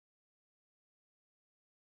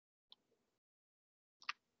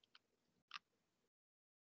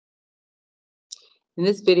In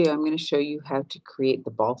this video, I'm going to show you how to create the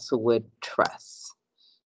balsa wood truss.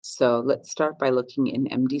 So let's start by looking in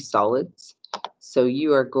MDSolids. So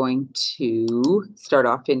you are going to start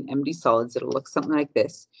off in MDSolids. It'll look something like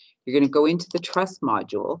this. You're going to go into the truss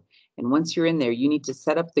module, and once you're in there, you need to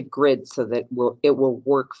set up the grid so that it will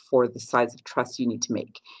work for the size of truss you need to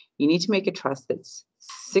make. You need to make a truss that's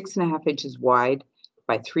 6.5 inches wide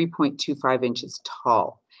by 3.25 inches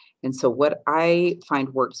tall. And so what I find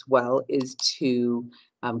works well is to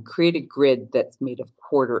create a grid that's made of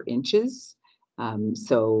 1/4 inches.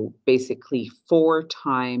 So basically 4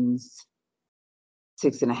 times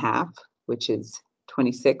 6.5, which is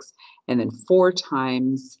 26, and then 4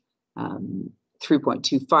 times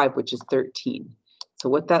 3.25, which is 13. So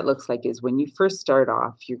what that looks like is when you first start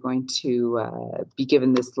off, you're going to be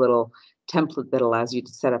given this little template that allows you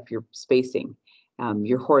to set up your spacing.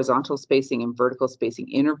 Your horizontal spacing and vertical spacing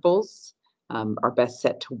intervals are best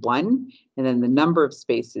set to 1, and then the number of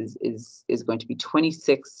spaces is going to be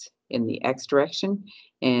 26 in the X direction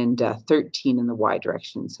and 13 in the Y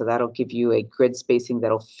direction. So that'll give you a grid spacing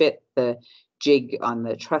that'll fit the jig on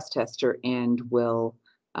the truss tester and will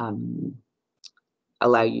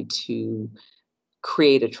allow you to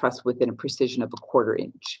create a truss within a precision of 1/4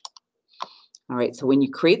 inch. All right, so when you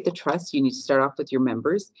create the truss, you need to start off with your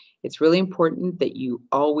members. It's really important that you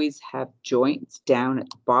always have joints down at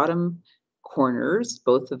the bottom corners,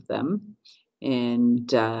 both of them.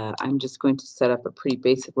 And I'm just going to set up a pretty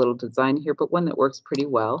basic little design here, but one that works pretty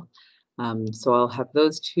well. So I'll have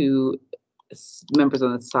those 2 members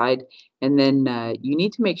on the side. And then you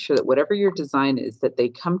need to make sure that whatever your design is, that they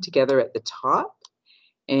come together at the top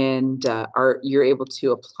and you're able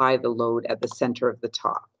to apply the load at the center of the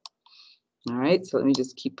top. All right, so let me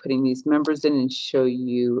just keep putting these members in and show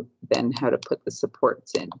you then how to put the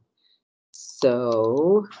supports in.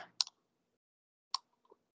 So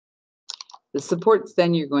the supports,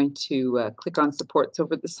 then you're going to click on supports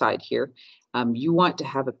over the side here. You want to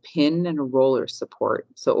have a pin and a roller support.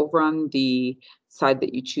 So over on the side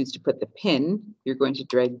that you choose to put the pin, you're going to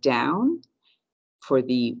drag down for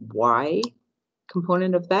the Y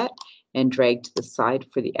component of that and drag to the side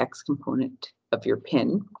for the X component of your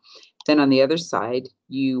pin. Then on the other side,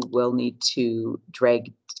 you will need to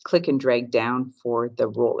click and drag down for the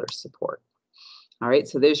roller support. All right,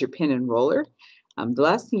 so there's your pin and roller. The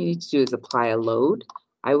last thing you need to do is apply a load.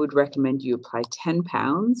 I would recommend you apply 10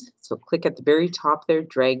 pounds. So click at the very top there,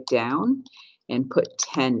 drag down, and put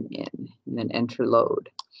 10 in, and then enter load.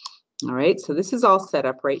 All right, so this is all set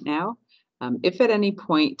up right now. If at any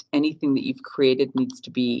point anything that you've created needs to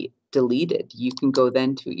be deleted, you can go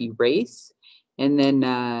then to erase, and then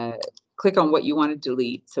click on what you want to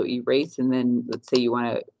delete. So erase, and then let's say you want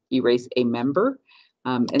to erase a member,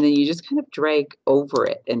 and then you just kind of drag over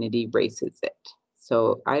it and it erases it.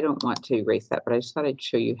 So I don't want to erase that, but I just thought I'd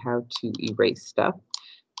show you how to erase stuff.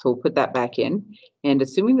 So we'll put that back in. And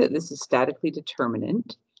assuming that this is statically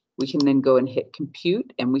determinant, we can then go and hit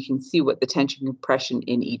compute, and we can see what the tension compression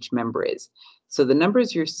in each member is. So the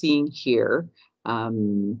numbers you're seeing here,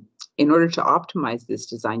 in order to optimize this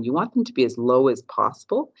design, you want them to be as low as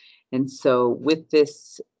possible. And so with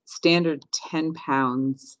this standard 10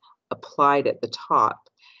 pounds applied at the top,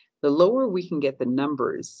 the lower we can get the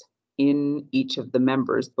numbers in each of the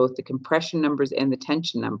members, both the compression numbers and the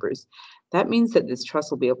tension numbers, that means that this truss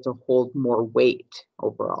will be able to hold more weight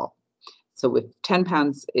overall. So with 10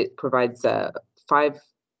 pounds, it provides 5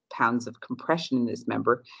 pounds of compression in this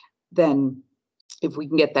member. Then if we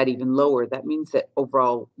can get that even lower, that means that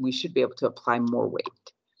overall we should be able to apply more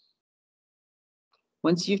weight.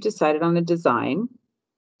 Once you've decided on the design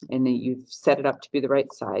and then you've set it up to be the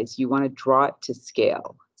right size, you want to draw it to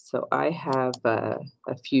scale. So I have a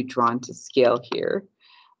few drawn to scale here.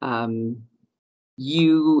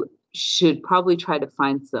 You should probably try to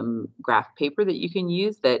find some graph paper that you can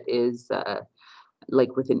use that is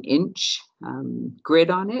like with an inch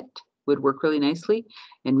grid on it. Would work really nicely.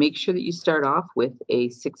 And make sure that you start off with a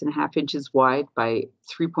 6.5 inches wide by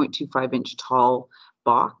 3.25 inch tall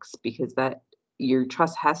box, because your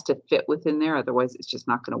truss has to fit within there, otherwise it's just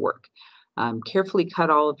not going to work. Carefully cut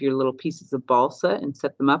all of your little pieces of balsa and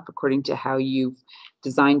set them up according to how you've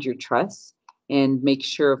designed your truss, and make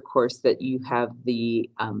sure, of course, that you have the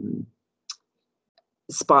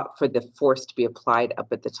spot for the force to be applied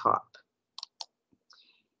up at the top.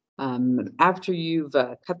 After you've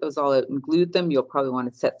cut those all out and glued them, you'll probably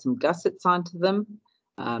want to set some gussets onto them.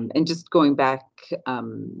 And just going back,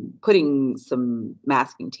 putting some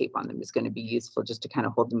masking tape on them is going to be useful, just to kind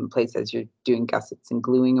of hold them in place as you're doing gussets and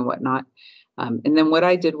gluing and whatnot. And then what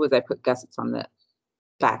I did was I put gussets on the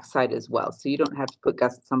back side as well. So you don't have to put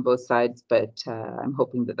gussets on both sides, but I'm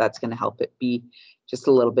hoping that that's going to help it be just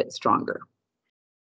a little bit stronger.